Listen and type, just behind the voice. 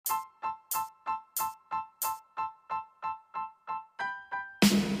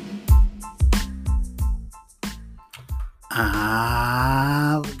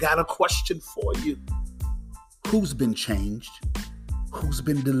I've got a question for you. Who's been changed? Who's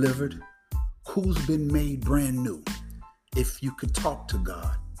been delivered? Who's been made brand new? If you could talk to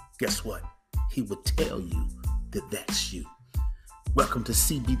God, guess what? He would tell you that that's you. Welcome to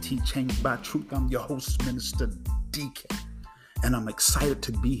CBT Changed by Truth. I'm your host, Minister DK. And I'm excited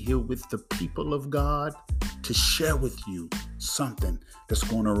to be here with the people of God to share with you something that's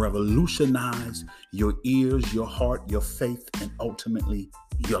going to revolutionize your ears, your heart, your faith, and ultimately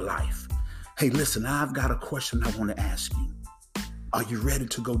your life. Hey, listen, I've got a question I want to ask you. Are you ready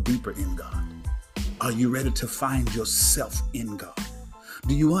to go deeper in God? Are you ready to find yourself in God?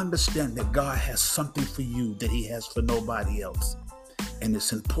 Do you understand that God has something for you that He has for nobody else? And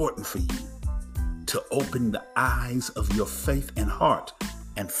it's important for you to open the eyes of your faith and heart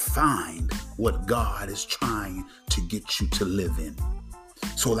and find what God is trying to get you to live in.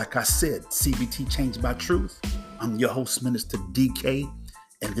 So like I said, CBT Changed by Truth. I'm your host, Minister DK,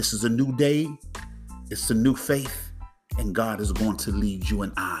 and this is a new day. It's a new faith, and God is going to lead you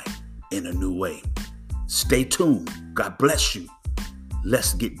and I in a new way. Stay tuned. God bless you.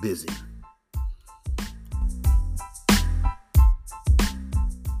 Let's get busy.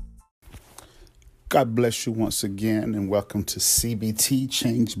 God bless you once again, and welcome to CBT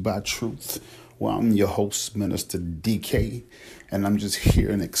Changed by Truth. Well, I'm your host, Minister DK, and I'm just here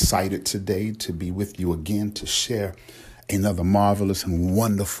and excited today to be with you again to share another marvelous and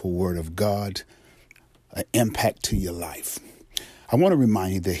wonderful word of God, an impact to your life. I want to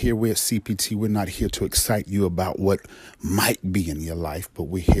remind you that here we're at CPT, we're not here to excite you about what might be in your life, but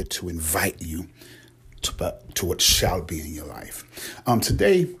we're here to invite you to what shall be in your life.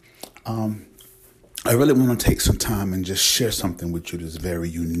 Today, I really want to take some time and just share something with you that's very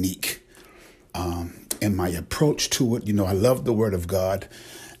unique in my approach to it. You know, I love the Word of God,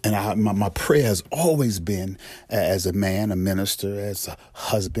 and my prayer has always been, as a man, a minister, as a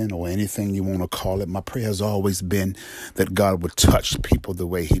husband, or anything you want to call it, my prayer has always been that God would touch people the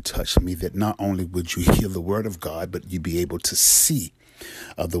way He touched me, that not only would you hear the Word of God, but you'd be able to see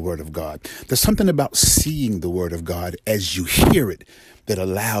the Word of God. There's something about seeing the Word of God as you hear it that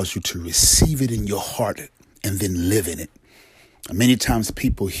allows you to receive it in your heart and then live in it. Many times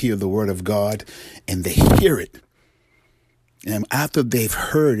people hear the Word of God and they hear it, and after they've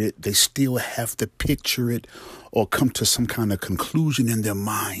heard it, they still have to picture it or come to some kind of conclusion in their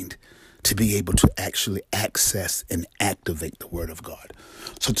mind to be able to actually access and activate the Word of God.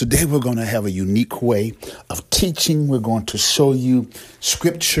 So today we're going to have a unique way of teaching. We're going to show you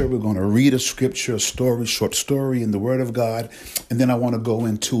scripture. We're going to read a scripture, a story, short story in the Word of God. And then I want to go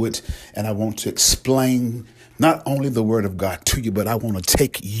into it and I want to explain not only the Word of God to you, but I want to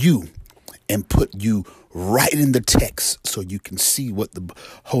take you and put you right in the text so you can see what the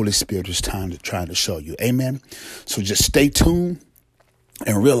Holy Spirit is trying to show you. Amen. So just stay tuned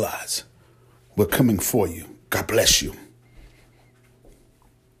and realize we're coming for you. God bless you.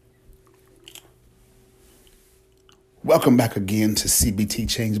 Welcome back again to CBT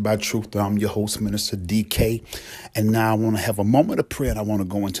Changed by Truth. I'm your host, Minister DK. And now I want to have a moment of prayer and I want to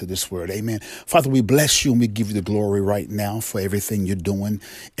go into this word. Amen. Father, we bless you and we give you the glory right now for everything you're doing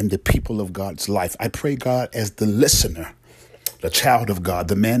in the people of God's life. I pray, God, as the listener, the child of God,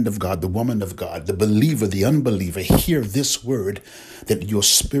 the man of God, the woman of God, the believer, the unbeliever, hear this word, that your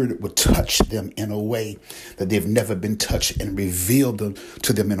spirit would touch them in a way that they've never been touched and reveal them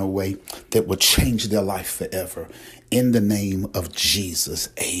to them in a way that will change their life forever. In the name of Jesus,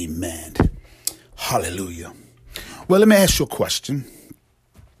 amen. Hallelujah. Well, let me ask you a question.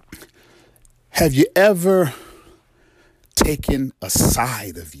 Have you ever taken a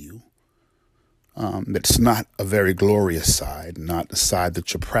side of you that's not a very glorious side, not the side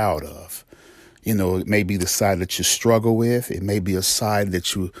that you're proud of? You know, it may be the side that you struggle with. It may be a side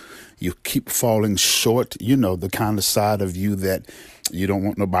that you keep falling short. You know, the kind of side of you that you don't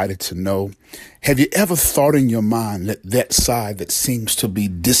want nobody to know. Have you ever thought in your mind that side that seems to be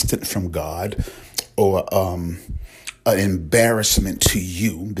distant from God or an embarrassment to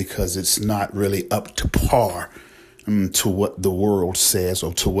you because it's not really up to par to what the world says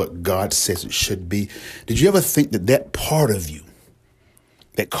or to what God says it should be? Did you ever think that part of you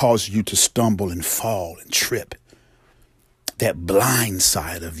that caused you to stumble and fall and trip, that blind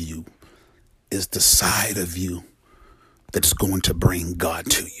side of you, is the side of you that's going to bring God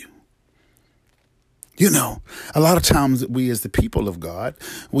to you? You know, a lot of times we as the people of God,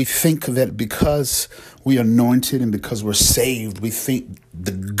 we think that because we are anointed and because we're saved, we think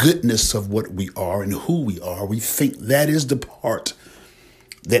the goodness of what we are and who we are, we think that is the part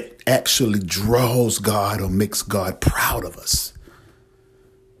that actually draws God or makes God proud of us.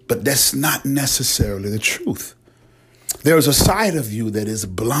 But that's not necessarily the truth. There's a side of you that is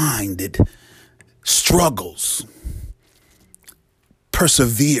blinded, struggles,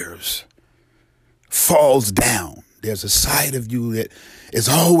 perseveres, falls down. There's a side of you that is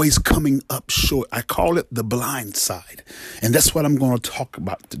always coming up short. I call it the blind side. And that's what I'm going to talk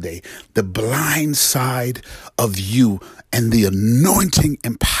about today. The blind side of you and the anointing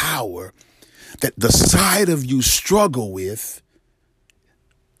and power that the side of you struggle with.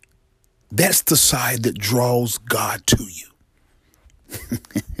 That's the side that draws God to you.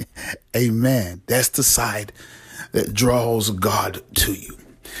 Amen. That's the side that draws God to you.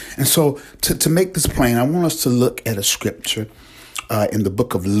 And so to make this plain, I want us to look at a scripture in the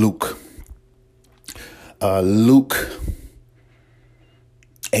book of Luke. Luke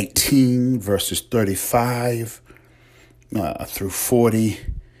 18, verses 35 through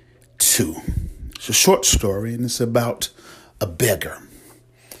 42. It's a short story, and it's about a beggar.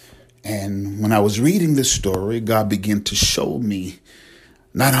 And when I was reading this story, God began to show me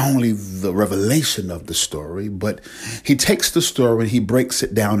not only the revelation of the story, but he takes the story and he breaks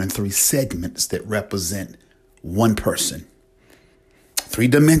it down in 3 segments that represent one person. 3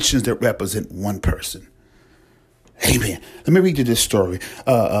 dimensions that represent one person. Amen. Let me read you this story.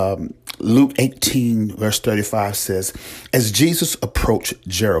 Luke 18, verse 35 says, as Jesus approached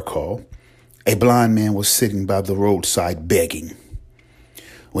Jericho, a blind man was sitting by the roadside begging.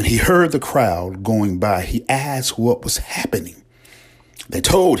 When he heard the crowd going by, he asked what was happening. They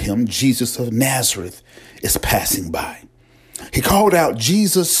told him Jesus of Nazareth is passing by. He called out,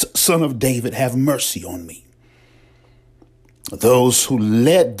 Jesus, son of David, have mercy on me. Those who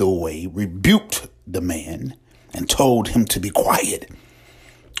led the way rebuked the man and told him to be quiet.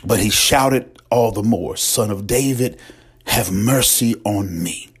 But he shouted all the more, Son of David, have mercy on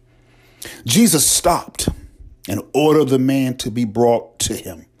me. Jesus stopped and ordered the man to be brought to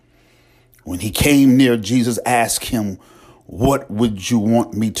him. When he came near, Jesus asked him, what would you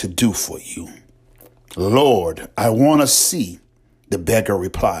want me to do for you? Lord, I want to see, the beggar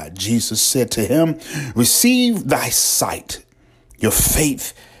replied. Jesus said to him, receive thy sight. Your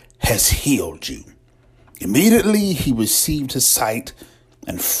faith has healed you. Immediately he received his sight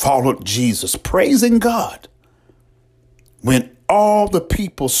and followed Jesus, praising God. When all the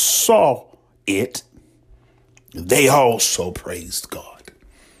people saw it, they also praised God.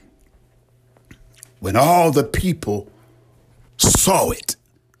 When all the people saw it,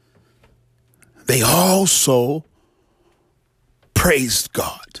 they also praised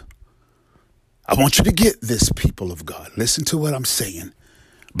God. I want you to get this, people of God. Listen to what I'm saying.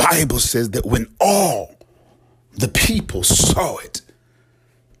 Bible says that when all the people saw it,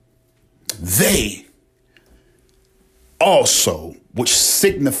 they also, which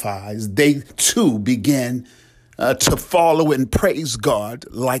signifies they too began to follow and praise God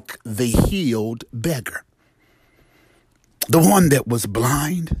like the healed beggar. The one that was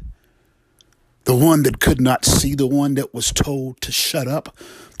blind, the one that could not see, the one that was told to shut up,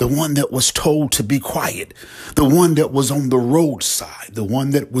 the one that was told to be quiet, the one that was on the roadside, the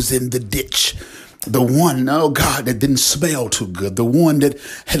one that was in the ditch, the one, oh God, that didn't smell too good, the one that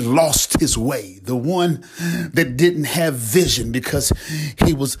had lost his way, the one that didn't have vision because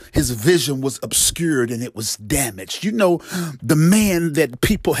his vision was obscured and it was damaged. You know, the man that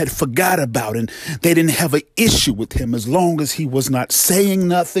people had forgot about, and they didn't have an issue with him as long as he was not saying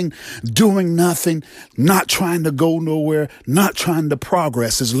nothing, doing nothing, not trying to go nowhere, not trying to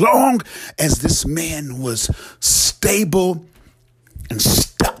progress. As long as this man was stable and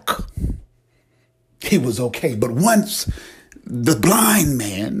stuck, he was okay. But once the blind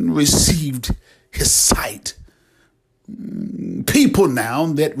man received his sight, people now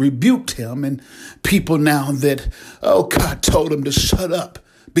that rebuked him and people now that, oh God, told him to shut up,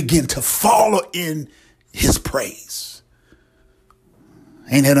 began to follow in his praise.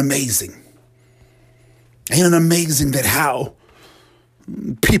 Ain't it amazing? Ain't it amazing that how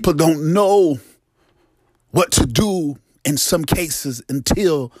people don't know what to do in some cases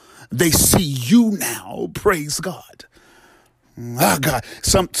until they see you now, praise God. Oh God,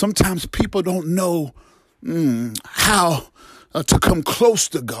 sometimes people don't know how to come close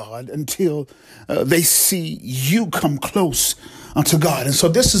to God until they see you come close unto God. And so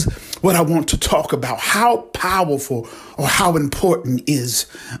this is what I want to talk about. How powerful or how important is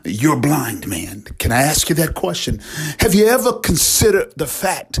your blind man? Can I ask you that question? Have you ever considered the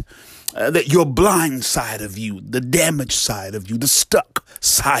fact that your blind side of you, the damaged side of you, the stuck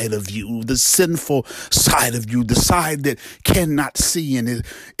side of you, the sinful side of you, the side that cannot see, and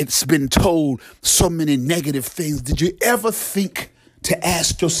it's been told so many negative things. Did you ever think to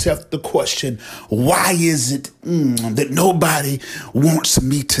ask yourself the question, why is it that nobody wants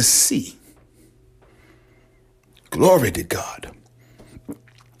me to see? Glory to God.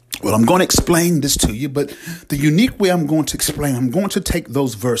 Well, I'm going to explain this to you, but the unique way I'm going to explain, I'm going to take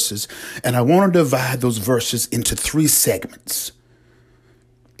those verses and I want to divide those verses into 3 segments.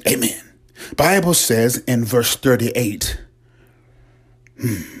 Amen. Bible says in verse 36,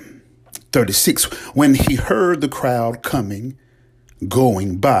 when he heard the crowd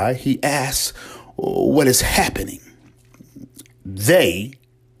going by, he asked, what is happening? They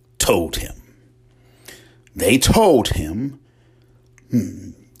told him.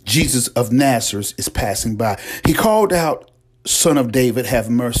 Jesus of Nazareth is passing by. He called out, Son of David, have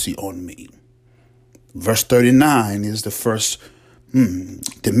mercy on me. Verse 39 is the first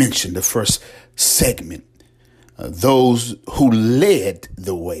dimension, the first segment. Those who led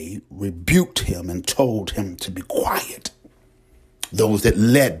the way rebuked him and told him to be quiet. Those that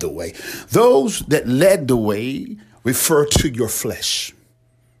led the way. Those that led the way refer to your flesh.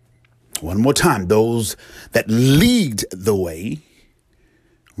 One more time. Those that lead the way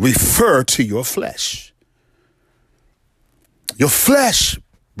refer to your flesh. Your flesh,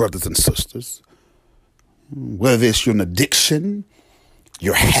 brothers and sisters, whether it's your addiction,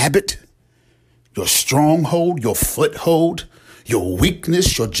 your habit, your stronghold, your foothold, your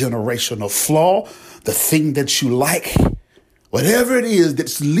weakness, your generational flaw, the thing that you like, whatever it is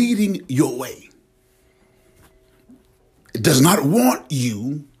that's leading your way, it does not want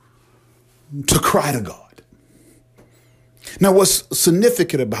you to cry to God. Now, what's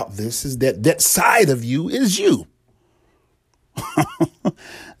significant about this is that side of you is you.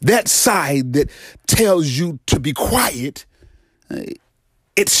 That side that tells you to be quiet,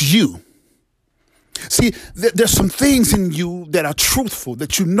 it's you. See, there's some things in you that are truthful,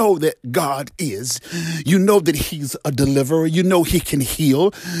 that you know that God is. You know that he's a deliverer. You know he can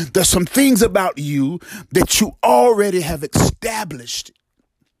heal. There's some things about you that you already have established,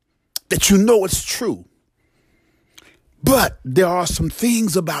 that you know it's true. But there are some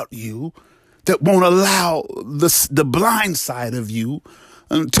things about you that won't allow the blind side of you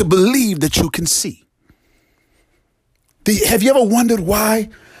to believe that you can see. Have you ever wondered why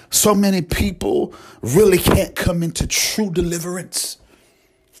so many people really can't come into true deliverance?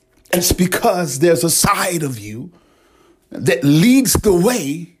 It's because there's a side of you that leads the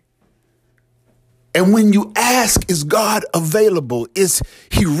way. And when you ask, is God available? Is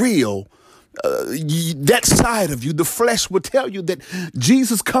he real? That side of you, the flesh, will tell you that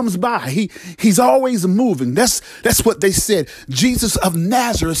Jesus comes by. He's always moving. That's what they said. Jesus of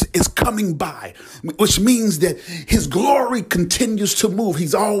Nazareth is coming by, which means that his glory continues to move.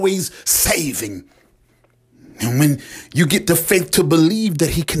 He's always saving. And when you get the faith to believe that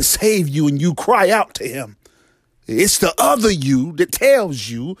he can save you and you cry out to him, it's the other you that tells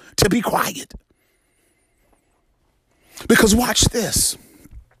you to be quiet. Because watch this.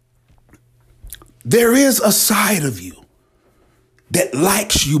 There is a side of you that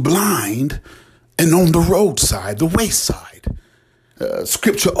likes you blind and on the roadside, the wayside.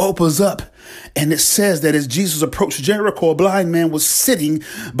 Scripture opens up and it says that as Jesus approached Jericho, a blind man was sitting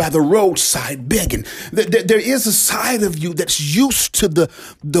by the roadside begging. There is a side of you that's used to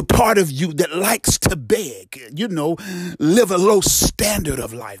the part of you that likes to beg, live a low standard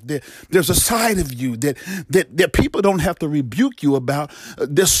of life. There's a side of you that people don't have to rebuke you about.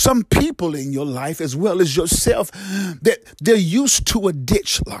 There's some people in your life as well as yourself that they're used to a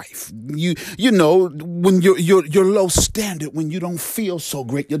ditch life. When you're low standard, when you don't feel so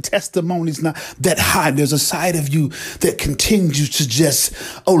great, your testimony's not that high. There's a side of you that continues to just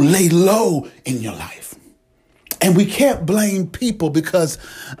lay low in your life. And we can't blame people because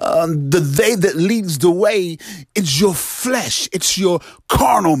the they that leads the way is your flesh. It's your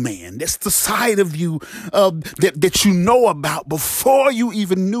carnal man. That's the side of you that you know about before you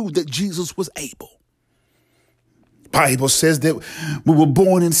even knew that Jesus was able. Bible says that we were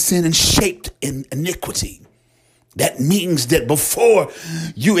born in sin and shaped in iniquity. That means that before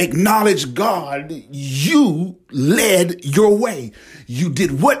you acknowledge God, you led your way. You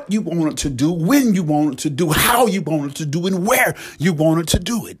did what you wanted to do, when you wanted to do, how you wanted to do, and where you wanted to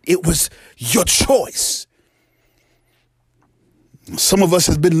do it. It was your choice. Some of us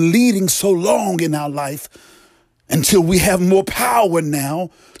have been leading so long in our life until we have more power now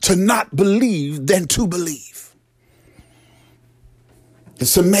to not believe than to believe.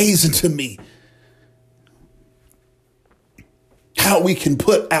 It's amazing to me how we can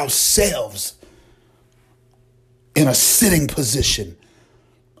put ourselves in a sitting position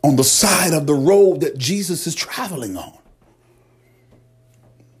on the side of the road that Jesus is traveling on.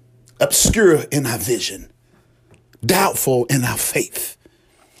 Obscure in our vision, doubtful in our faith.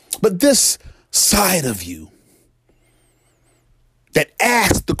 But this side of you that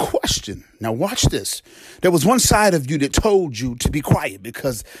asked the question. Now watch this. There was one side of you that told you to be quiet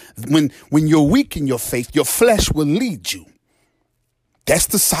because when you're weak in your faith, your flesh will lead you. That's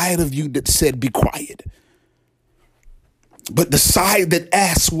the side of you that said be quiet. But the side that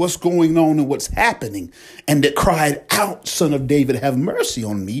asks what's going on and what's happening and that cried out, Son of David, have mercy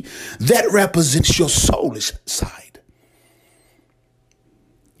on me, that represents your soulish side.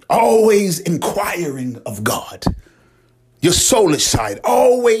 Always inquiring of God. Your soulish side,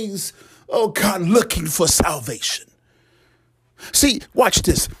 always, oh God, looking for salvation. See, watch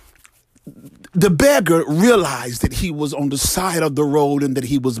this. The beggar realized that he was on the side of the road and that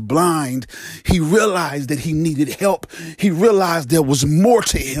he was blind. He realized that he needed help. He realized there was more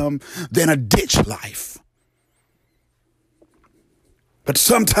to him than a ditch life. But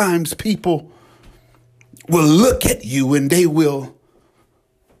sometimes people will look at you and they will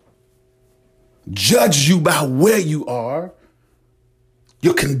judge you by where you are,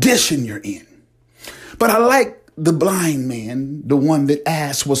 your condition you're in. But I like the blind man, the one that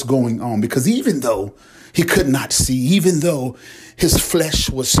asked what's going on, because even though he could not see, even though his flesh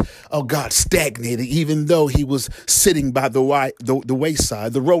was, oh God, stagnated, even though he was sitting by the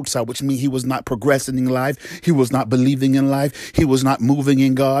wayside, the roadside, which means he was not progressing in life. He was not believing in life. He was not moving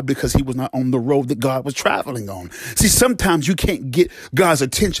in God because he was not on the road that God was traveling on. See, sometimes you can't get God's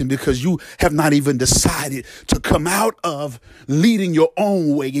attention because you have not even decided to come out of leading your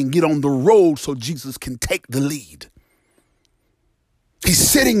own way and get on the road so Jesus can take the lead. He's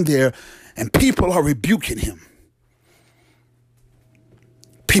sitting there and people are rebuking him.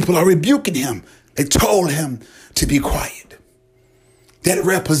 People are rebuking him. They told him to be quiet. That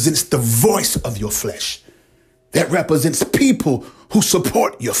represents the voice of your flesh. That represents people who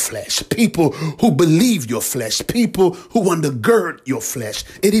support your flesh, people who believe your flesh, people who undergird your flesh.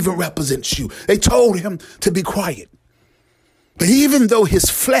 It even represents you. They told him to be quiet. But even though his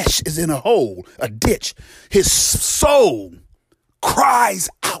flesh is in a hole, a ditch, his soul cries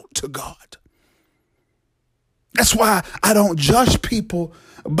out to God. That's why I don't judge people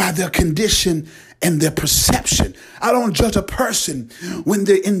by their condition and their perception. I don't judge a person when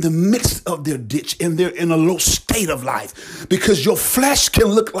they're in the midst of their ditch and they're in a low state of life, because your flesh can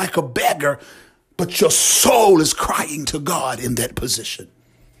look like a beggar, but your soul is crying to God in that position.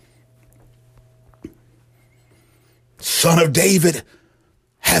 Son of David,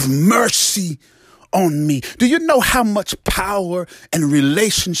 have mercy on me. Do you know how much power and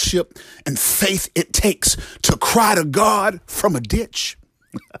relationship and faith it takes to cry to God from a ditch?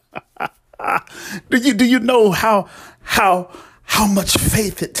 Do you know how much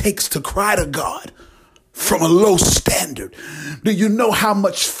faith it takes to cry to God from a low standard? Do you know how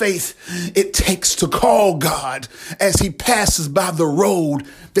much faith it takes to call God as he passes by the road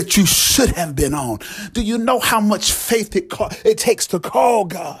that you should have been on? Do you know how much faith it takes to call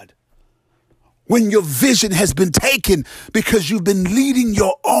God when your vision has been taken because you've been leading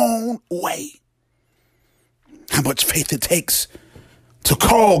your own way? How much faith it takes to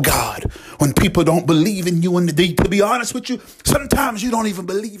call God when people don't believe in you. And to be honest with you, sometimes you don't even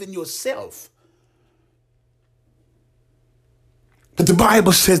believe in yourself. But the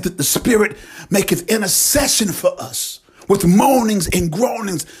Bible says that the Spirit maketh intercession for us with moanings and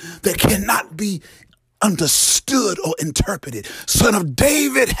groanings that cannot be understood or interpreted. Son of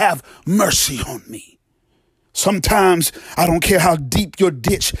David, have mercy on me. Sometimes I don't care how deep your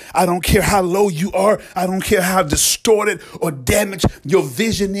ditch, I don't care how low you are, I don't care how distorted or damaged your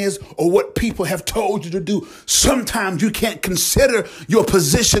vision is or what people have told you to do. Sometimes you can't consider your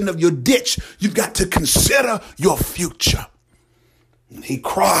position of your ditch. You've got to consider your future. He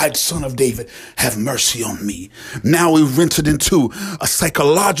cried, Son of David, have mercy on me. Now we've entered into a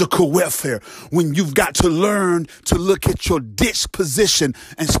psychological warfare when you've got to learn to look at your ditch position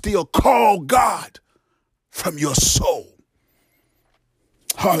and still call God from your soul.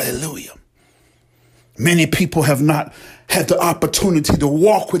 Hallelujah. Many people have not had the opportunity to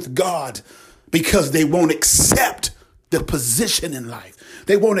walk with God because they won't accept the position in life.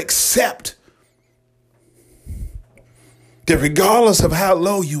 They won't accept that regardless of how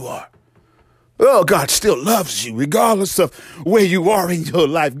low you are, oh, God still loves you. Regardless of where you are in your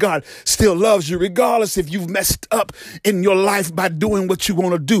life, God still loves you. Regardless if you've messed up in your life by doing what you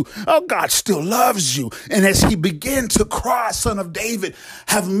want to do, oh, God still loves you. And as he began to cry, Son of David,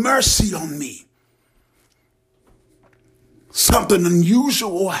 have mercy on me, something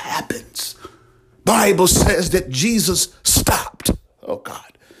unusual happens. Bible says that Jesus stopped. Oh,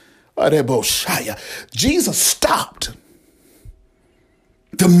 God. Jesus stopped.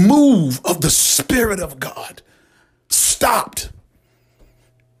 The move of the Spirit of God stopped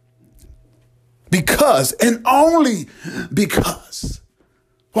Because, and only because,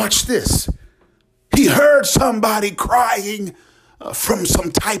 watch this, he heard somebody crying from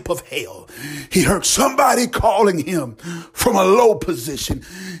some type of hell. He heard somebody calling him from a low position.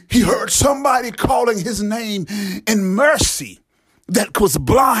 He heard somebody calling his name in mercy that was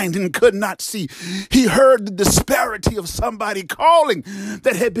blind and could not see. He heard the disparity of somebody calling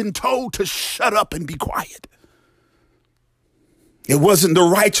that had been told to shut up and be quiet. It wasn't the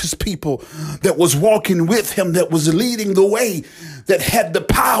righteous people that was walking with him, that was leading the way, that had the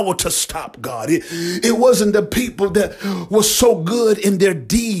power to stop God. It wasn't the people that were so good in their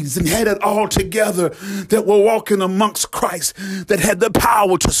deeds and had it all together that were walking amongst Christ that had the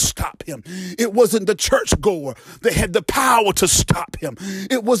power to stop him. It wasn't the church goer that had the power to stop him.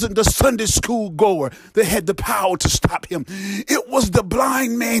 It wasn't the Sunday school goer that had the power to stop him. It was the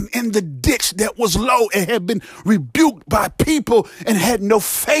blind man in the ditch that was low and had been rebuked by people and had no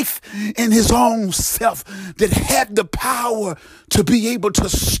faith in his own self, that had the power to be able to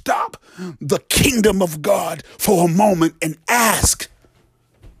stop the kingdom of God for a moment and ask,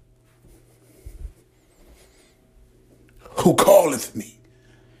 who calleth me?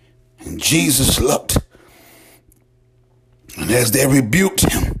 And Jesus looked, and as they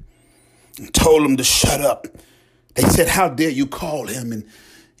rebuked him and told him to shut up, they said, how dare you call him and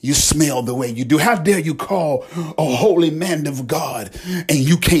you smell the way you do? How dare you call a holy man of God and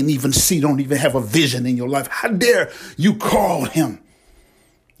you can't even see, don't even have a vision in your life? How dare you call him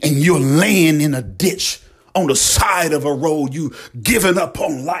and you're laying in a ditch on the side of a road, you giving up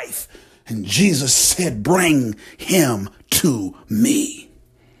on life? And Jesus said, bring him to me.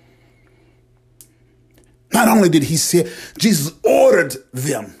 Not only did he say, Jesus ordered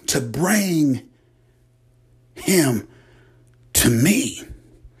them to bring him to me.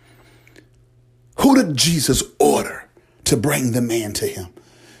 Who did Jesus order to bring the man to him?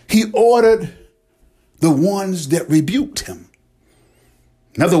 He ordered the ones that rebuked him.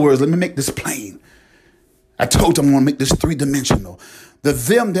 In other words, let me make this plain. I told you I'm going to make this three-dimensional. The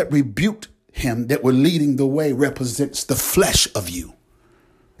them that rebuked him, that were leading the way, represents the flesh of you,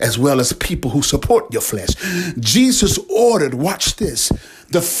 as well as people who support your flesh. Jesus ordered, watch this,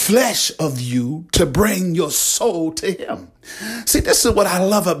 the flesh of you to bring your soul to him. See, this is what I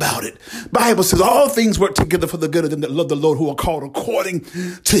love about it. Bible says all things work together for the good of them that love the Lord, who are called according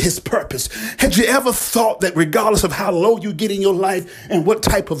to his purpose. Had you ever thought that regardless of how low you get in your life and what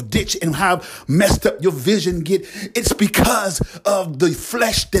type of ditch and how messed up your vision get, it's because of the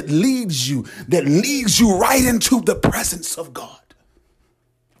flesh that leads you right into the presence of God.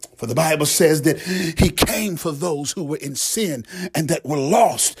 For the Bible says that he came for those who were in sin and that were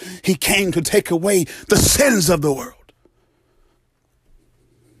lost. He came to take away the sins of the world.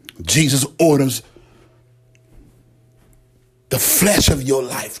 Jesus orders the flesh of your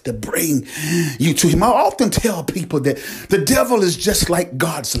life to bring you to him. I often tell people that the devil is just like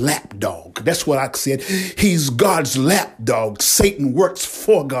God's lapdog. That's what I said. He's God's lapdog. Satan works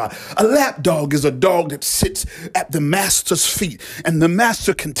for God. A lapdog is a dog that sits at the master's feet, and the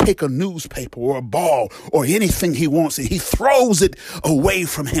master can take a newspaper or a ball or anything he wants, and he throws it away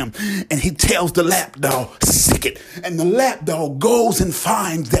from him, and he tells the lapdog, sick it. And the lapdog goes and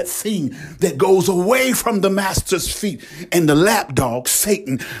finds that thing that goes away from the master's feet, and the lapdog,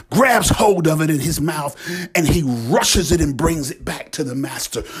 Satan, grabs hold of it in his mouth and he rushes it and brings it back to the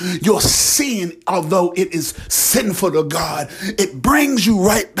master. Your sin, although it is sinful to God, it brings you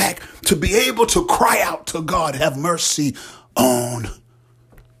right back to be able to cry out to God, have mercy on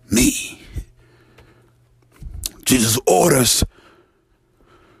me. Jesus orders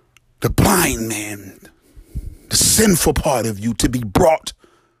the blind man, the sinful part of you, to be brought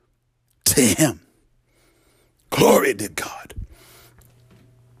to him. Glory to God.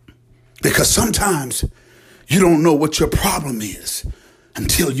 Because sometimes you don't know what your problem is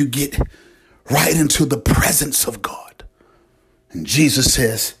until you get right into the presence of God. And Jesus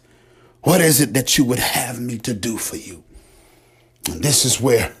says, what is it that you would have me to do for you? And this is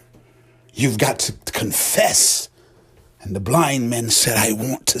where you've got to confess. And the blind man said, I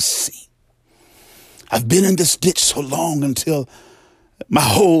want to see. I've been in this ditch so long until my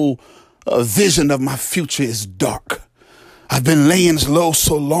whole vision of my future is dark. I've been laying low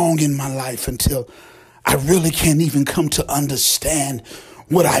so long in my life until I really can't even come to understand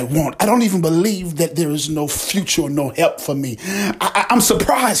what I want. I don't even believe that there is no future or no help for me. I'm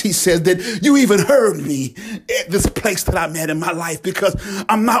surprised, he says, that you even heard me at this place that I'm at in my life, because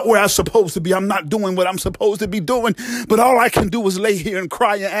I'm not where I'm supposed to be. I'm not doing what I'm supposed to be doing. But all I can do is lay here and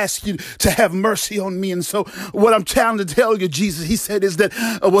cry and ask you to have mercy on me. And so what I'm trying to tell you, Jesus, he said, is that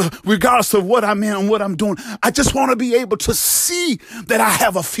regardless of what I'm in and what I'm doing, I just want to be able to see that I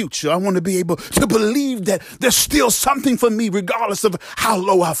have a future. I want to be able to believe that there's still something for me, regardless of how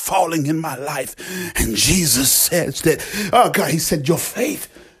low I'm falling in my life. And Jesus says that, oh God, he said, your faith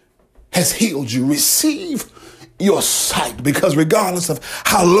has healed you. Receive your sight, because regardless of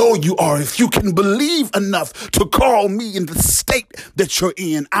how low you are, if you can believe enough to call me in the state that you're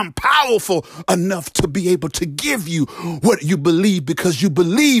in, I'm powerful enough to be able to give you what you believe, because you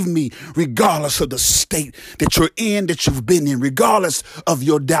believe me regardless of the state that you're in, that you've been in, regardless of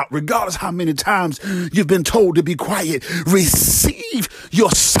your doubt, regardless how many times you've been told to be quiet. Receive your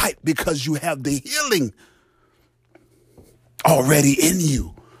sight, because you have the healing already in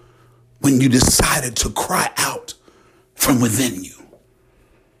you when you decided to cry out from within you.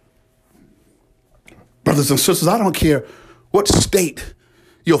 Brothers and sisters, I don't care what state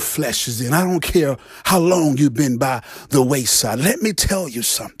your flesh is in. I don't care how long you've been by the wayside. Let me tell you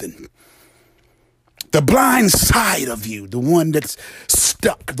something. The blind side of you, the one that's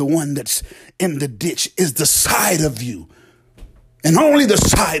stuck, the one that's in the ditch, is the side of you, and only the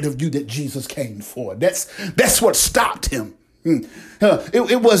side of you that Jesus came for. That's what stopped him.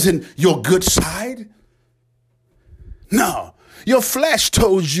 It wasn't your good side. No, your flesh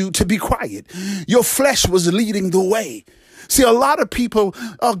told you to be quiet. Your flesh was leading the way. See, a lot of people,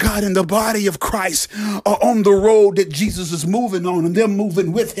 oh God, in the body of Christ are on the road that Jesus is moving on, and they're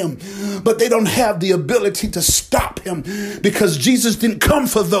moving with him, but they don't have the ability to stop him, because Jesus didn't come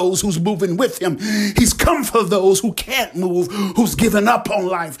for those who's moving with him. He's come for those who can't move, who's given up on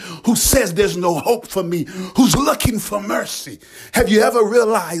life, who says there's no hope for me, who's looking for mercy. Have you ever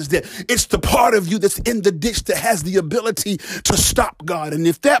realized that it's the part of you that's in the ditch that has the ability to stop God? And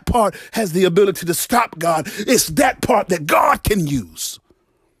if that part has the ability to stop God, it's that part that God can use.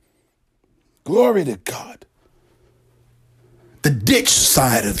 Glory to God. The ditch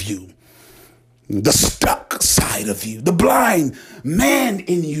side of you, the stuck side of you, the blind man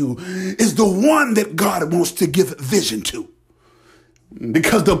in you is the one that God wants to give vision to.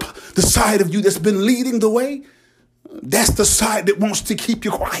 Because the side of you that's been leading the way, that's the side that wants to keep you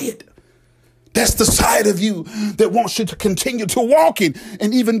quiet. That's the side of you that wants you to continue to walk in.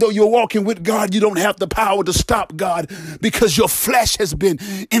 And even though you're walking with God, you don't have the power to stop God, because your flesh has been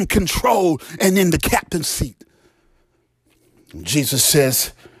in control and in the captain's seat. Jesus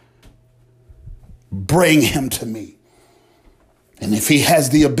says, bring him to me. And if he has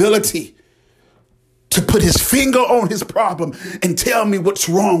the ability to put his finger on his problem and tell me what's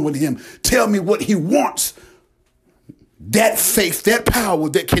wrong with him, tell me what he wants, that faith, that power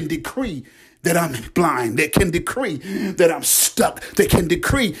that can decree that I'm blind, that can decree that I'm stuck, that can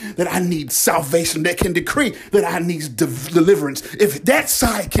decree that I need salvation, that can decree that I need deliverance. If that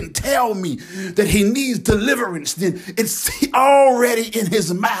side can tell me that he needs deliverance, then it's already in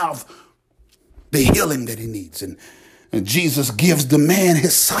his mouth, the healing that he needs. And Jesus gives the man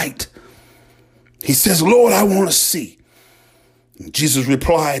his sight. He says, Lord, I want to see. Jesus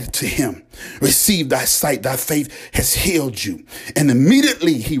replied to him, receive thy sight, thy faith has healed you. And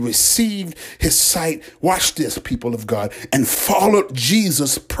immediately he received his sight. Watch this, people of God, and followed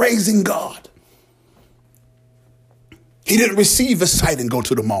Jesus, praising God. He didn't receive his sight and go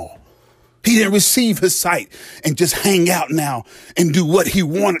to the mall. He didn't receive his sight and just hang out now and do what he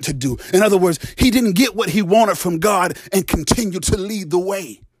wanted to do. In other words, he didn't get what he wanted from God and continue to lead the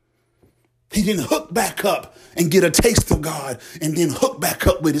way. He didn't hook back up and get a taste of God and then hook back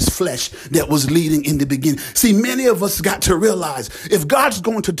up with his flesh that was leading in the beginning. See, many of us got to realize if God's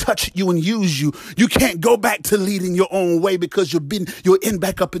going to touch you and use you, you can't go back to leading your own way, because you're in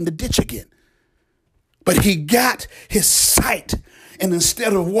back up in the ditch again. But he got his sight, and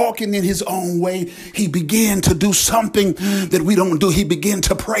instead of walking in his own way, he began to do something that we don't do. He began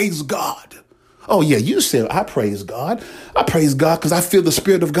to praise God. Oh, yeah, you said, I praise God. I praise God because I feel the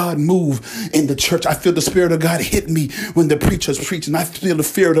Spirit of God move in the church. I feel the Spirit of God hit me when the preacher's preaching. I feel the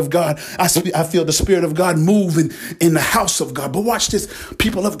Spirit of God. I feel the Spirit of God moving in the house of God. But watch this,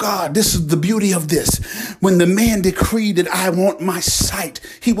 people of God. This is the beauty of this. When the man decreed that I want my sight,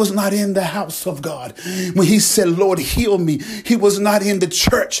 he was not in the house of God. When he said, Lord, heal me, he was not in the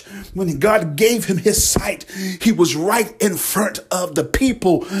church. When God gave him his sight, he was right in front of the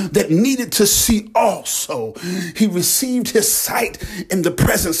people that needed to see he received his sight in the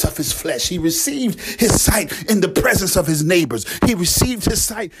presence of his flesh. He received his sight in the presence of his neighbors. He received his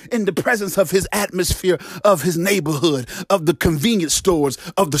sight in the presence of his atmosphere, of his neighborhood, of the convenience stores,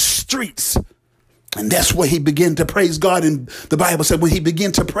 of the streets. And that's where he began to praise God. And the Bible said when he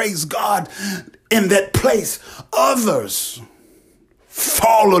began to praise God in that place, others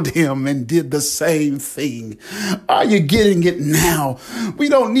followed him and did the same thing. Are you getting it now? We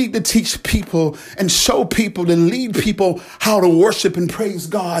don't need to teach people and show people and lead people how to worship and praise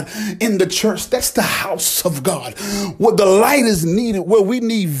God in the church. That's the house of God. Where the light is needed, where we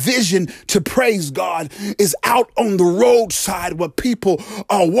need vision to praise God, is out on the roadside where people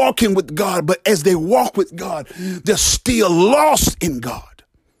are walking with God, but as they walk with God, they're still lost in God.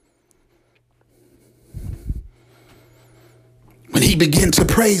 When he began to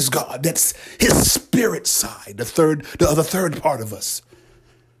praise God, that's his spirit side, the other third part of us.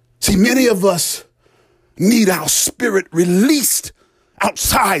 See, many of us need our spirit released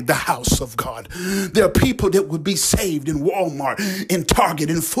outside the house of God. There are people that would be saved in Walmart, in Target,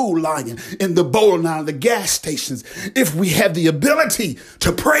 in Food Lion, in the bowling alley, the gas stations, if we had the ability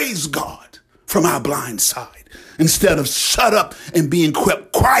to praise God from our blind side, instead of shut up and being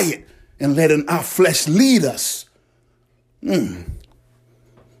kept quiet and letting our flesh lead us.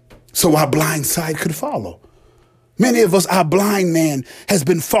 So our blind side could follow. Many of us, our blind man has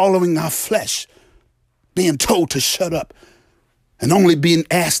been following our flesh, being told to shut up and only being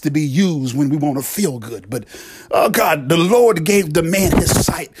asked to be used when we want to feel good. But, oh God, the Lord gave the man his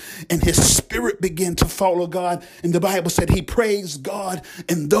sight and his spirit began to follow God. And the Bible said he praised God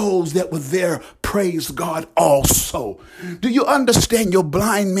and those that were there praised God also. Do you understand your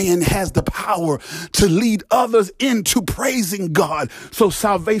blind man has the power to lead others into praising God so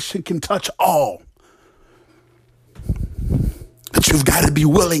salvation can touch all? But you've got to be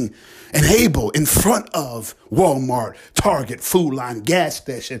willing and able in front of Walmart, Target, Food Line, gas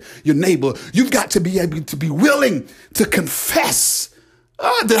station, your neighbor. You've got to be able to be willing to confess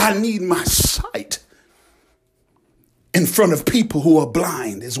that I need my sight in front of people who are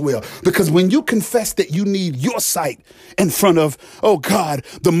blind as well. Because when you confess that you need your sight in front of, oh God,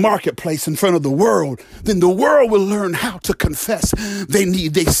 the marketplace, in front of the world, then the world will learn how to confess they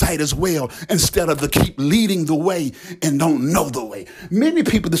need their sight as well, instead of to keep leading the way and don't know the way. Many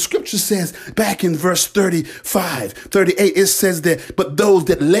people, the scripture says back in verse 35, 38, it says that, but those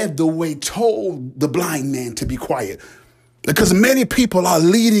that led the way told the blind man to be quiet. Because many people are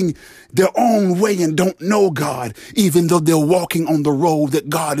leading their own way and don't know God, even though they're walking on the road that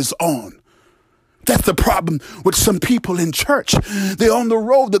God is on. That's the problem with some people in church. They're on the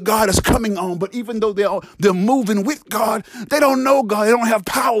road that God is coming on, but even though they're moving with God, they don't know God. They don't have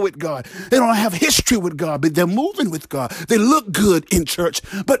power with God. They don't have history with God, but they're moving with God. They look good in church,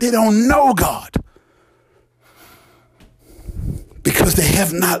 but they don't know God because they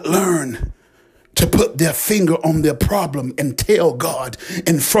have not learned to put their finger on their problem and tell God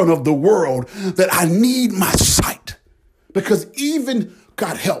in front of the world that I need my sight. Because even,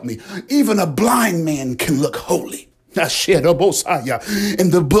 God help me, even a blind man can look holy. I shared in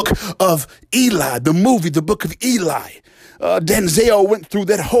the book of Eli, the book of Eli. Denzel went through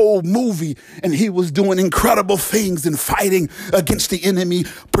that whole movie and he was doing incredible things and fighting against the enemy,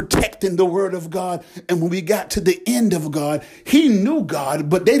 protecting the word of God. And when we got to the end of God, he knew God,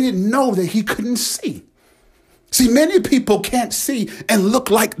 but they didn't know that he couldn't see. See, many people can't see and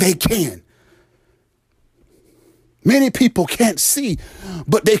look like they can. Many people can't see,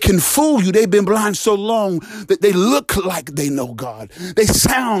 but they can fool you. They've been blind so long that they look like they know God. They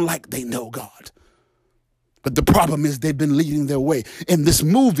sound like they know God. But the problem is they've been leading their way. In this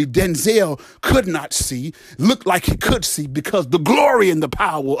movie, Denzel could not see, looked like he could see because the glory and the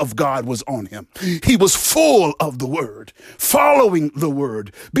power of God was on him. He was full of the word, following the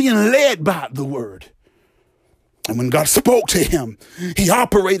word, being led by the word. And when God spoke to him, he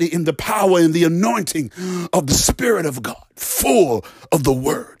operated in the power and the anointing of the Spirit of God, full of the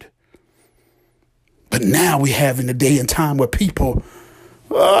word. But now we have in the day and time where people,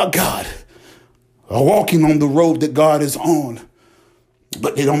 oh God, are walking on the road that God is on,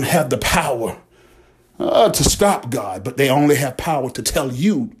 but they don't have the power to stop God, but they only have power to tell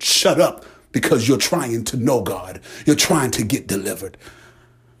you, shut up, because you're trying to know God. You're trying to get delivered.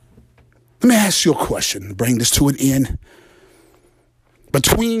 Let me ask you a question, bring this to an end.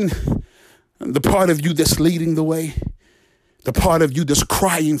 Between the part of you that's leading the way, the part of you that's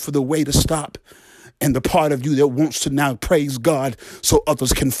crying for the way to stop, and the part of you that wants to now praise God so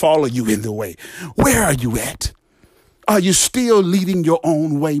others can follow you in the way. Where are you at? Are you still leading your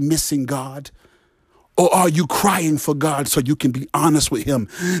own way, missing God? Or are you crying for God so you can be honest with him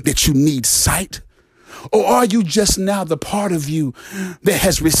that you need sight? Or are you just now the part of you that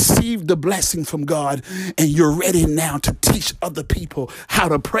has received the blessing from God and you're ready now to teach other people how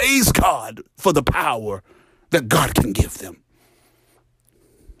to praise God for the power that God can give them?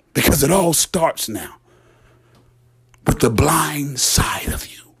 Because it all starts now with the blind side of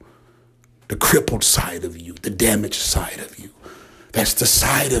you, the crippled side of you, the damaged side of you. That's the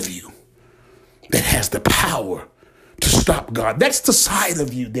side of you that has the power to stop God. That's the side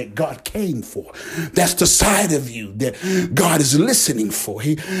of you that God came for. That's the side of you that God is listening for.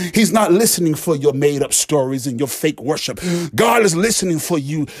 He's not listening for your made up stories and your fake worship. God is listening for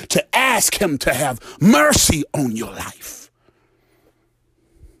you to ask him to have mercy on your life.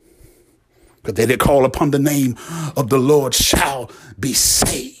 Because they that call upon the name of the Lord shall be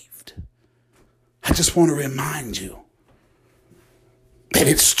saved. I just want to remind you that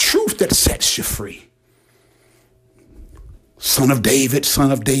it's truth that sets you free. Son of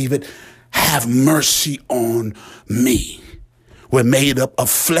David, have mercy on me. We're made up of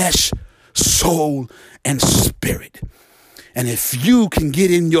flesh, soul, and spirit. And if you can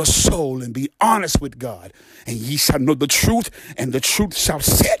get in your soul and be honest with God, and ye shall know the truth, and the truth shall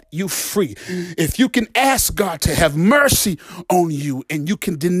set you free. If you can ask God to have mercy on you, and you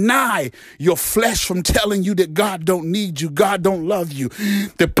can deny your flesh from telling you that God don't need you, God don't love you.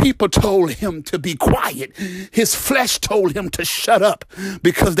 The people told him to be quiet. His flesh told him to shut up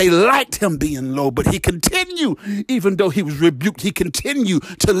because they liked him being low. But he continued, even though he was rebuked, he continued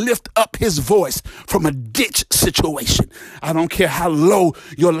to lift up his voice from a ditch situation. I don't care how low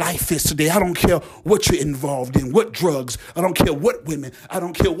your life is today. I don't care what you're involved in, what drugs. I don't care what women. I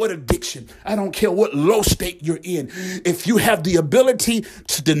don't care what addiction. I don't care what low state you're in. If you have the ability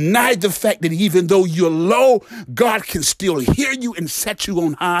to deny the fact that even though you're low, God can still hear you and set you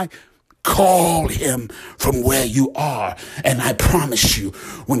on high, call him from where you are. And I promise you,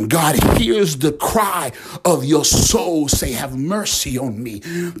 when God hears the cry of your soul, say, have mercy on me,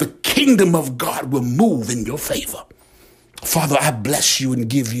 the kingdom of God will move in your favor. Father, I bless you and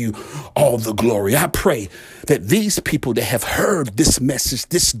give you all the glory. I pray that these people that have heard this message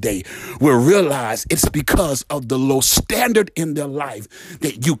this day will realize it's because of the low standard in their life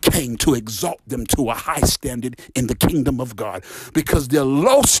that you came to exalt them to a high standard in the kingdom of God. Because their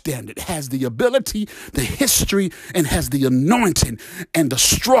low standard has the ability, the history, and has the anointing and the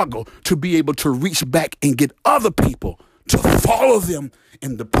struggle to be able to reach back and get other people to follow them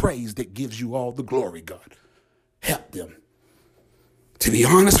in the praise that gives you all the glory, God. Help them to be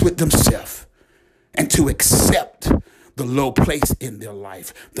honest with themselves and to accept the low place in their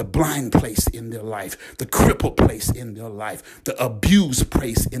life, the blind place in their life, the crippled place in their life, the abused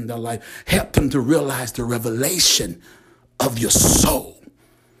place in their life. Help them to realize the revelation of your soul.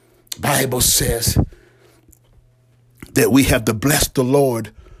 Bible says that we have to bless the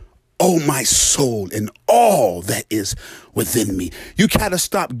Lord, oh my soul, and all that is within me. You got to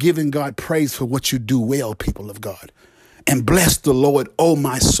stop giving God praise for what you do well, people of God. And bless the Lord, oh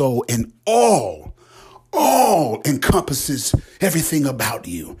my soul, and all encompasses everything about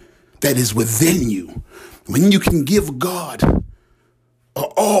you that is within you. When you can give God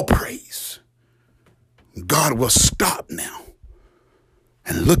all praise, God will stop now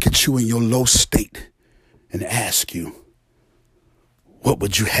and look at you in your low state and ask you, what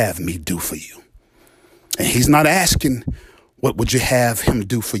would you have me do for you? And he's not asking, what would you have him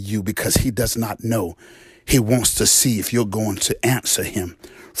do for you? Because he does not know. He wants to see if you're going to answer him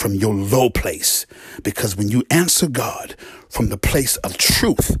from your low place. Because when you answer God from the place of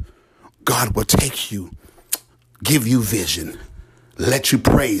truth, God will take you, give you vision, let you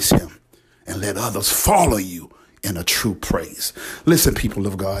praise him, and let others follow you in a true praise. Listen, people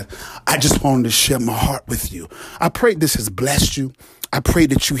of God, I just wanted to share my heart with you. I pray this has blessed you. I pray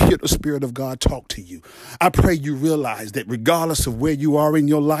that you hear the Spirit of God talk to you. I pray you realize that regardless of where you are in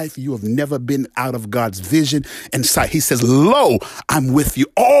your life, you have never been out of God's vision and sight. He says, lo, I'm with you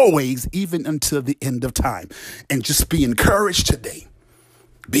always, even until the end of time. And just be encouraged today.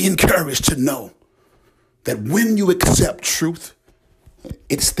 Be encouraged to know that when you accept truth,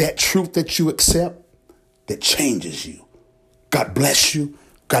 it's that truth that you accept that changes you. God bless you.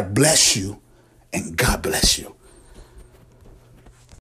 God bless you. And God bless you.